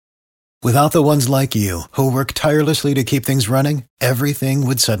Without the ones like you, who work tirelessly to keep things running, everything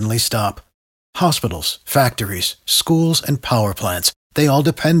would suddenly stop. Hospitals, factories, schools, and power plants, they all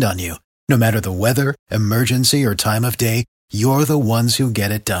depend on you. No matter the weather, emergency, or time of day, you're the ones who get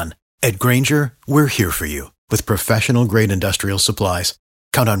it done. At Grainger, we're here for you with professional-grade industrial supplies.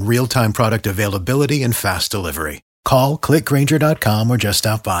 Count on real-time product availability and fast delivery. Call, click Grainger.com, or just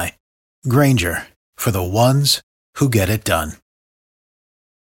stop by. Grainger, for the ones who get it done.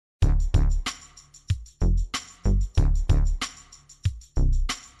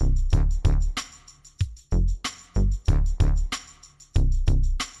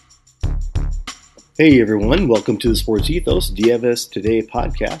 Hey everyone, welcome to the Sports Ethos DFS Today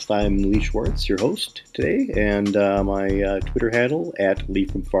podcast. I'm Lee Schwartz, your host today, and my Twitter handle at Lee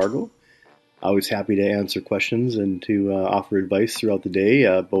from Fargo. Always happy to answer questions and to offer advice throughout the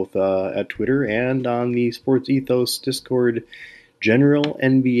day, both at Twitter and on the Sports Ethos Discord General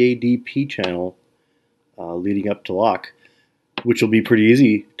NBA DP channel leading up to lock, which will be pretty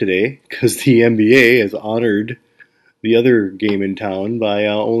easy today because the NBA has honored the other game in town by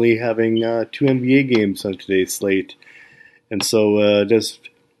only having two NBA games on today's slate. And so it does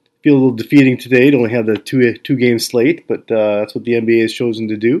feel a little defeating today to only have the two-game slate, but that's what the NBA has chosen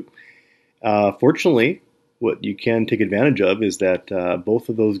to do. Fortunately, what you can take advantage of is that both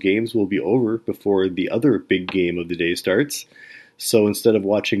of those games will be over before the other big game of the day starts. So instead of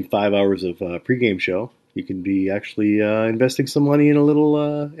watching 5 hours of pregame show, you can be actually investing some money in a little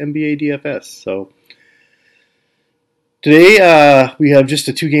NBA DFS. So today, we have just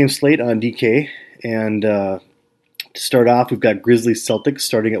a two-game slate on DK, and to start off, we've got Grizzlies-Celtics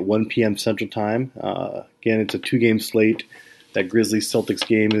starting at 1 p.m. Central Time. Again, it's a two-game slate. That Grizzlies-Celtics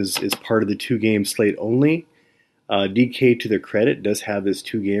game is part of the two-game slate only. DK, to their credit, does have this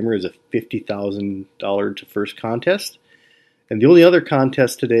two-gamer as a $50,000 to first contest. And the only other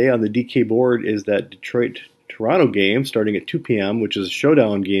contest today on the DK board is that Detroit-Toronto game starting at 2 p.m., which is a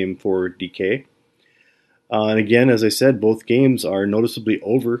showdown game for DK. And again, as I said, both games are noticeably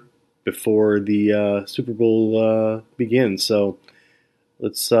over before the Super Bowl begins. So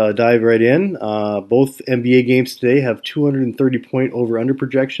let's dive right in. Both NBA games today have 230-point over-under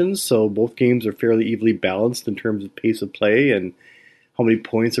projections, so both games are fairly evenly balanced in terms of pace of play and how many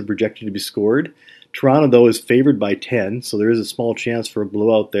points are projected to be scored. Toronto, though, is favored by 10, so there is a small chance for a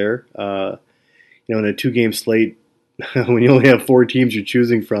blowout there. In a two-game slate, when you only have four teams you're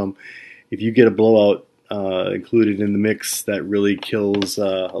choosing from, if you get a blowout included in the mix, that really kills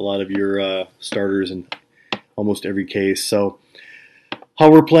a lot of your starters in almost every case. So how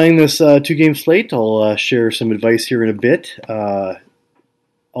we're playing this two-game slate, I'll share some advice here in a bit.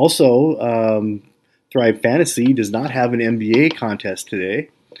 Also, Thrive Fantasy does not have an NBA contest today.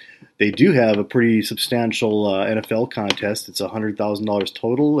 They do have a pretty substantial NFL contest. It's $100,000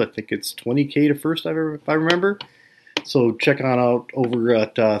 total. I think it's $20K to first, if I remember. So check on out over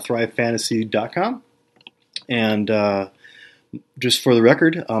at thrivefantasy.com. And just for the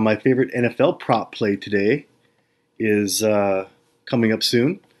record, my favorite NFL prop play today is coming up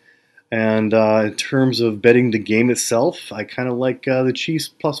soon. And in terms of betting the game itself, I kind of like the Chiefs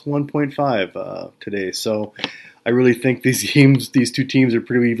plus 1.5 today. So I really think these two teams are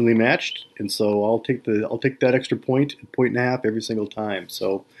pretty evenly matched, and so I'll take that extra point and a half every single time.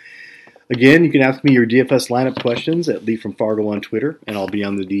 So again, you can ask me your DFS lineup questions at Lee from Fargo on Twitter, and I'll be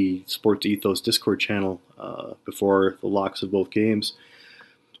on the Sports Ethos Discord channel before the locks of both games.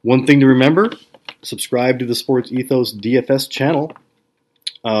 One thing to remember: subscribe to the Sports Ethos DFS channel.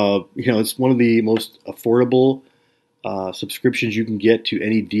 It's one of the most affordable subscriptions you can get to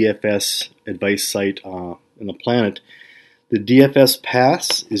any DFS advice site on the planet. The DFS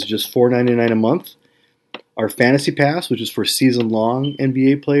Pass is just $4.99 a month. Our Fantasy Pass, which is for season-long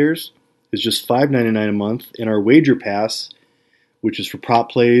NBA players, is just $5.99 a month. And our Wager Pass, which is for prop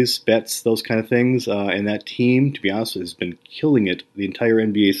plays, bets, those kind of things, and that team, to be honest, has been killing it the entire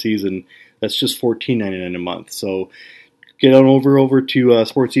NBA season. That's just $14.99 a month. So get on over to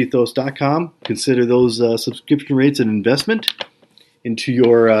sportsethos.com. Consider those subscription rates an investment into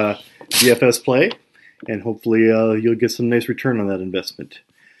your DFS play, and hopefully you'll get some nice return on that investment.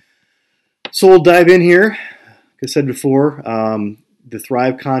 So we'll dive in here. Like I said before, the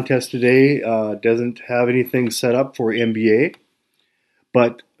Thrive contest today doesn't have anything set up for NBA,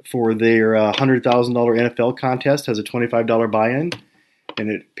 but for their $100,000 NFL contest has a $25 buy-in,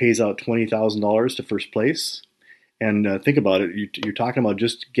 and it pays out $20,000 to first place. And think about it, you're talking about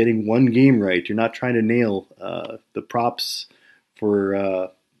just getting one game right. You're not trying to nail the props for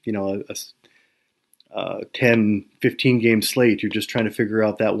a 10, 15 game slate. You're just trying to figure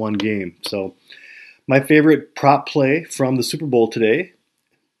out that one game. So my favorite prop play from the Super Bowl today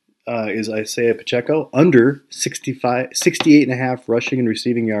is Isaiah Pacheco, under 68.5 rushing and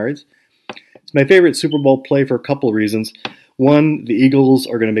receiving yards. It's my favorite Super Bowl play for a couple of reasons. One, the Eagles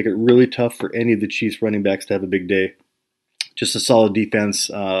are going to make it really tough for any of the Chiefs running backs to have a big day. Just a solid defense,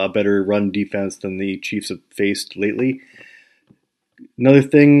 a better run defense than the Chiefs have faced lately. Another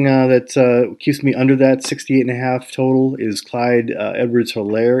thing that keeps me under that 68.5 total is Clyde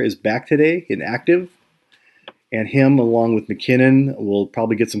Edwards-Helaire is back today, inactive. And him, along with McKinnon, will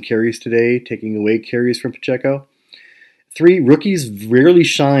probably get some carries today, taking away carries from Pacheco. 3, rookies rarely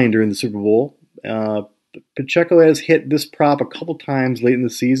shine during the Super Bowl. Pacheco has hit this prop a couple times late in the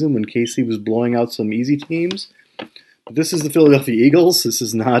season when KC was blowing out some easy teams. But this is the Philadelphia Eagles. This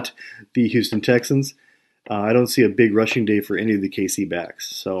is not the Houston Texans. I don't see a big rushing day for any of the KC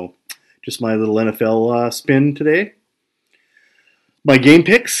backs. So just my little NFL spin today. My game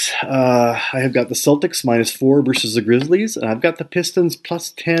picks, I have got the Celtics -4 versus the Grizzlies, and I've got the Pistons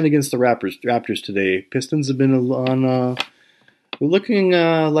 +10 against the Raptors today. Pistons have been looking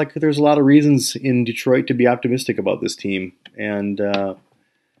like there's a lot of reasons in Detroit to be optimistic about this team, and I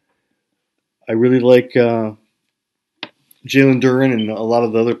really like Jalen Duren and a lot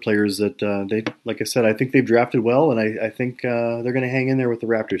of the other players that they, like I said, I think they've drafted well, and I think they're going to hang in there with the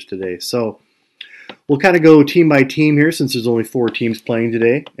Raptors today. So we'll kind of go team by team here since there's only 4 teams playing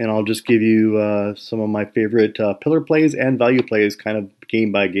today, and I'll just give you some of my favorite pillar plays and value plays kind of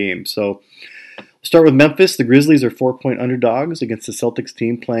game by game. So we'll start with Memphis. The Grizzlies are 4-point underdogs against the Celtics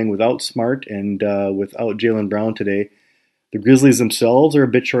team playing without Smart and without Jaylen Brown today. The Grizzlies themselves are a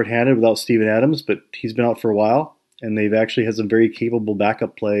bit shorthanded without Steven Adams, but he's been out for a while, and they've actually had some very capable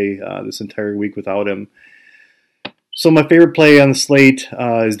backup play this entire week without him. So my favorite play on the slate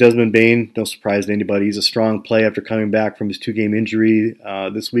is Desmond Bane. No surprise to anybody. He's a strong play after coming back from his 2-game injury.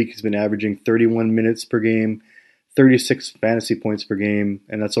 This week he's been averaging 31 minutes per game, 36 fantasy points per game,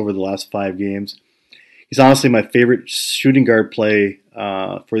 and that's over the last 5 games. He's honestly my favorite shooting guard play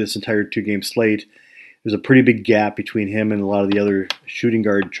for this entire 2-game slate. There's a pretty big gap between him and a lot of the other shooting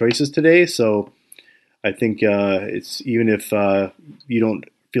guard choices today, so I think it's even if you don't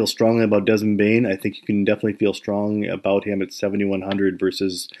feel strongly about Desmond Bane, I think you can definitely feel strong about him at 7,100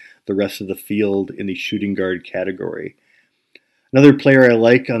 versus the rest of the field in the shooting guard category. Another player I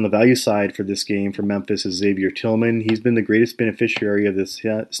like on the value side for this game for Memphis is Xavier Tillman. He's been the greatest beneficiary of this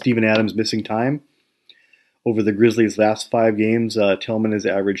Steven Adams missing time. Over the Grizzlies' last 5 games, Tillman has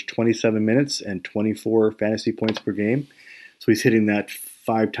averaged 27 minutes and 24 fantasy points per game. So he's hitting that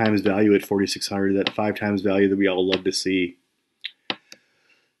 5 times value at 4,600, that 5 times value that we all love to see.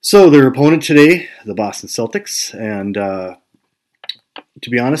 So their opponent today, the Boston Celtics, and to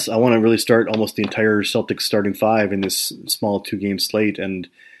be honest, I want to really start almost the entire Celtics starting 5 in this small 2-game slate, and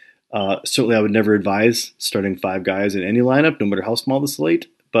certainly I would never advise starting 5 guys in any lineup, no matter how small the slate,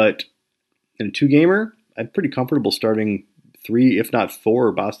 but in a 2-gamer, I'm pretty comfortable starting 3, if not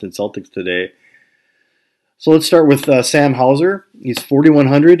 4, Boston Celtics today. So let's start with Sam Hauser. He's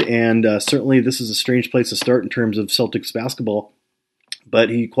 4,100, and certainly this is a strange place to start in terms of Celtics basketball. But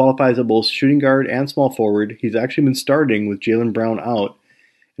he qualifies at both shooting guard and small forward. He's actually been starting with Jaylen Brown out.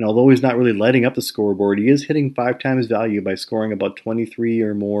 And although he's not really lighting up the scoreboard, he is hitting 5 times value by scoring about 23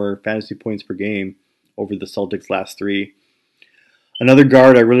 or more fantasy points per game over the Celtics' last 3. Another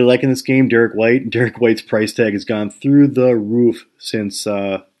guard I really like in this game, Derek White. Derek White's price tag has gone through the roof since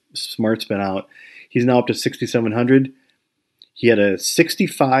Smart's been out. He's now up to 6,700. He had a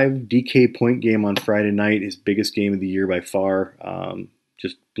 65 DK point game on Friday night, his biggest game of the year by far.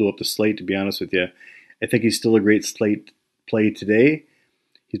 Just blew up the slate, to be honest with you. I think he's still a great slate play today.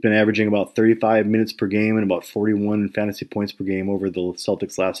 He's been averaging about 35 minutes per game and about 41 fantasy points per game over the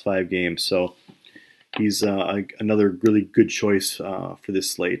Celtics' last 5 games. So he's another really good choice for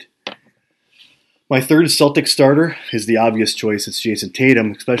this slate. My third Celtics starter is the obvious choice. It's Jason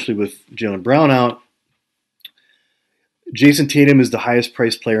Tatum, especially with Jaylen Brown out. Jason Tatum is the highest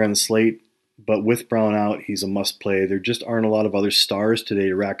priced player on the slate, but with Brown out, he's a must play. There just aren't a lot of other stars today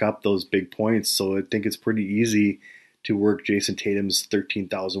to rack up those big points, so I think it's pretty easy to work Jason Tatum's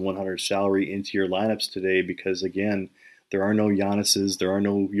 $13,100 salary into your lineups today because, again, there are no Giannis's, there are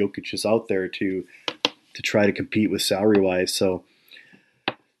no Jokic's out there to try to compete with salary-wise. So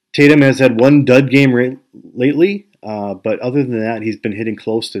Tatum has had one dud game lately, but other than that, he's been hitting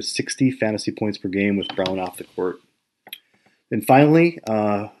close to 60 fantasy points per game with Brown off the court. And finally,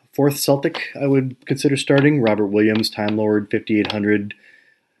 fourth Celtic I would consider starting, Robert Williams, Time Lord, 5,800.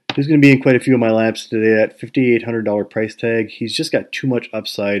 He's going to be in quite a few of my laps today at $5,800 price tag. He's just got too much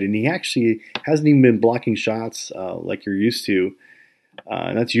upside, and he actually hasn't even been blocking shots like you're used to.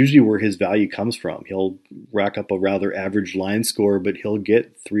 And that's usually where his value comes from. He'll rack up a rather average line score, but he'll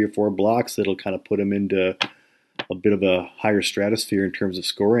get 3 or 4 blocks that'll kind of put him into a bit of a higher stratosphere in terms of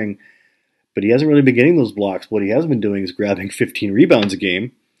scoring. But he hasn't really been getting those blocks. What he has been doing is grabbing 15 rebounds a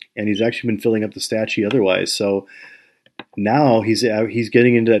game, and he's actually been filling up the stat sheet otherwise. So now he's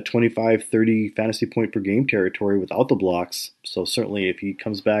getting into that 25, 30 fantasy point per game territory without the blocks. So certainly if he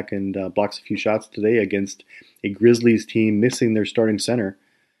comes back and blocks a few shots today against a Grizzlies team missing their starting center,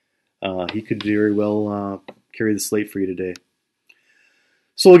 he could very well carry the slate for you today.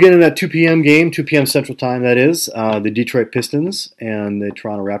 So we'll get in that 2 p.m. game, 2 p.m. Central Time, that is, the Detroit Pistons and the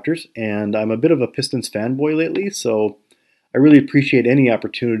Toronto Raptors. And I'm a bit of a Pistons fanboy lately, so I really appreciate any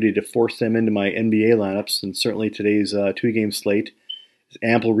opportunity to force them into my NBA lineups, and certainly today's 2-game slate is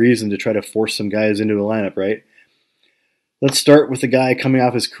ample reason to try to force some guys into a lineup, right? Let's start with the guy coming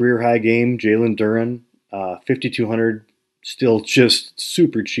off his career-high game, Jalen Duren, 5,200, still just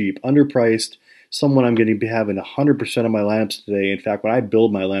super cheap, underpriced, someone I'm going to be having 100% of my lineups today. In fact, when I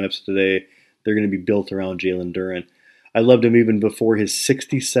build my lineups today, they're going to be built around Jalen Duren. I loved him even before his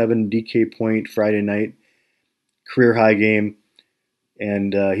 67 DK point Friday night career high game,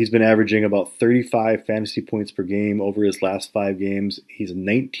 and he's been averaging about 35 fantasy points per game over his last 5 games. He's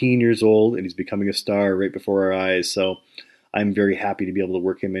 19 years old, and he's becoming a star right before our eyes, so I'm very happy to be able to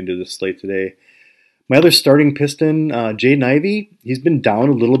work him into the slate today. My other starting Piston, Jaden Ivey, he's been down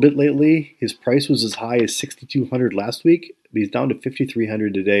a little bit lately. His price was as high as $6,200 last week, but he's down to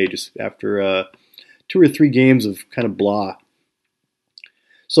 $5,300 today, just after 2 or 3 games of kind of blah.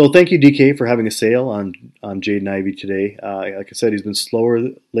 So thank you, DK, for having a sale on Jaden Ivey today. Like I said, he's been slower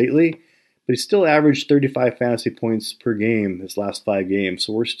lately, but he's still averaged 35 fantasy points per game his last 5 games.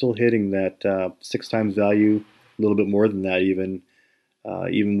 So we're still hitting that 6 times value, a little bit more than that even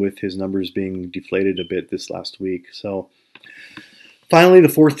with his numbers being deflated a bit this last week. So finally, the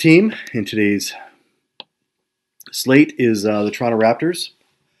 4th team in today's slate is the Toronto Raptors.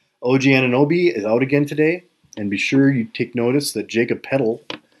 OG Anunoby is out again today, and be sure you take notice that Jacob Pettl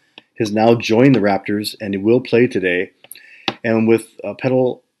has now joined the Raptors, and he will play today. And with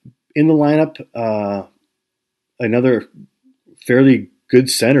Pettl in the lineup, another fairly good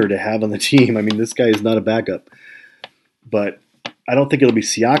center to have on the team. I mean, this guy is not a backup. But I don't think it'll be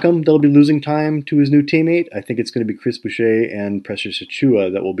Siakam that'll be losing time to his new teammate. I think it's going to be Chris Boucher and Precious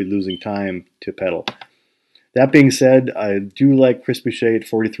Achiuwa that will be losing time to Pettl. That being said, I do like Chris Boucher at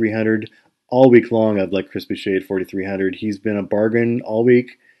 4,300. All week long, I've liked Chris Boucher at 4,300. He's been a bargain all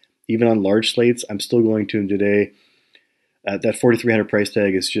week, even on large slates. I'm still going to him today. That 4,300 price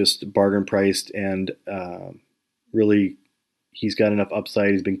tag is just bargain priced, and really, he's got enough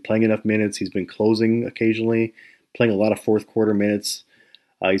upside. He's been playing enough minutes. He's been closing occasionally, playing a lot of fourth quarter minutes.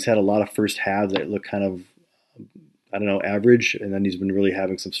 He's had a lot of first halves that look kind of, average, and then he's been really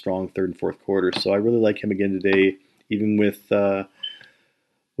having some strong third and fourth quarters. So I really like him again today, even with a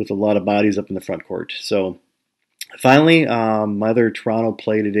lot of bodies up in the front court. So finally, my other Toronto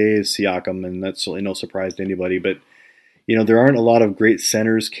play today is Siakam, and that's certainly no surprise to anybody. But there aren't a lot of great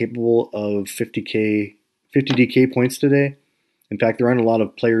centers capable of 50 DK points today. In fact, there aren't a lot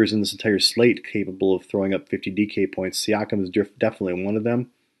of players in this entire slate capable of throwing up 50 DK points. Siakam is definitely one of them,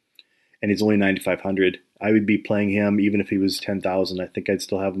 and he's only 9,500. I would be playing him even if he was 10,000. I think I'd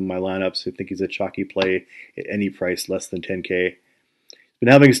still have him in my lineups. I think he's a chalky play at any price less than 10K. Been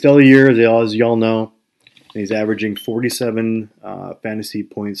having a stellar year, as you all know, and he's averaging 47 fantasy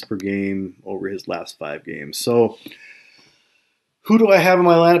points per game over his last 5 games. So who do I have in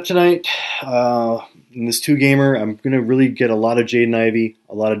my lineup tonight? In this 2-gamer, I'm going to really get a lot of Jaden Ivey,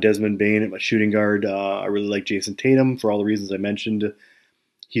 a lot of Desmond Bane at my shooting guard. I really like Jason Tatum for all the reasons I mentioned.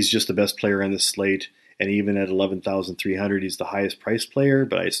 He's just the best player on this slate, and even at 11,300, he's the highest priced player,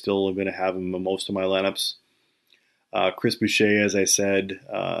 but I still am going to have him in most of my lineups. Chris Boucher, as I said,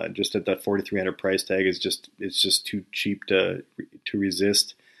 just at that 4,300 price tag it's just too cheap to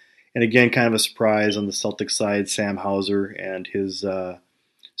resist. And again, kind of a surprise on the Celtics side, Sam Hauser and his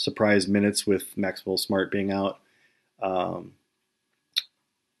surprise minutes with Maxwell Smart being out.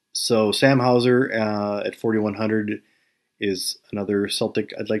 So Sam Hauser at 4,100 is another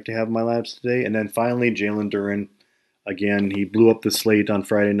Celtic I'd like to have in my lineups today. And then finally, Jalen Duren. Again, he blew up the slate on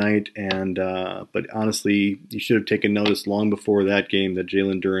Friday night, and but honestly, you should have taken notice long before that game that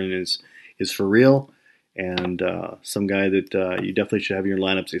Jalen Duren is for real, and some guy that you definitely should have in your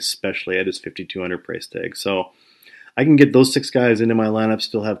lineups, especially at his 5,200 price tag. So I can get those 6 guys into my lineup,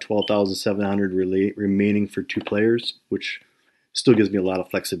 still have 12,700 remaining for 2 players, which still gives me a lot of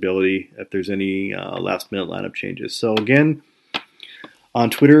flexibility if there's any last-minute lineup changes. So again, On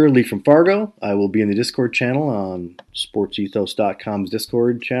Twitter, Lee from Fargo. I will be in the Discord channel on sportsethos.com's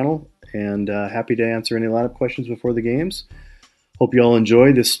Discord channel, and happy to answer any lineup questions before the games. Hope you all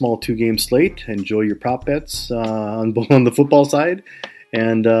enjoy this small 2-game slate. Enjoy your prop bets on the football side,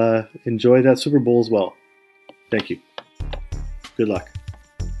 and enjoy that Super Bowl as well. Thank you. Good luck.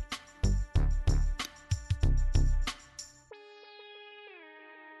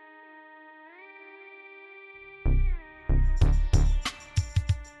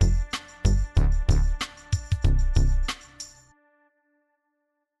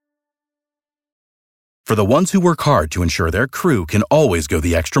 For the ones who work hard to ensure their crew can always go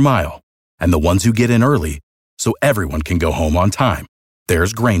the extra mile, and the ones who get in early so everyone can go home on time,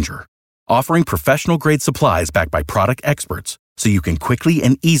 there's Grainger, offering professional-grade supplies backed by product experts so you can quickly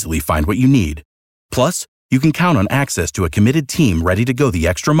and easily find what you need. Plus, you can count on access to a committed team ready to go the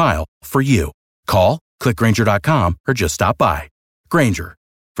extra mile for you. Call, click Grainger.com, or just stop by. Grainger,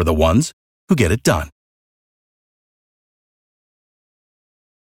 for the ones who get it done.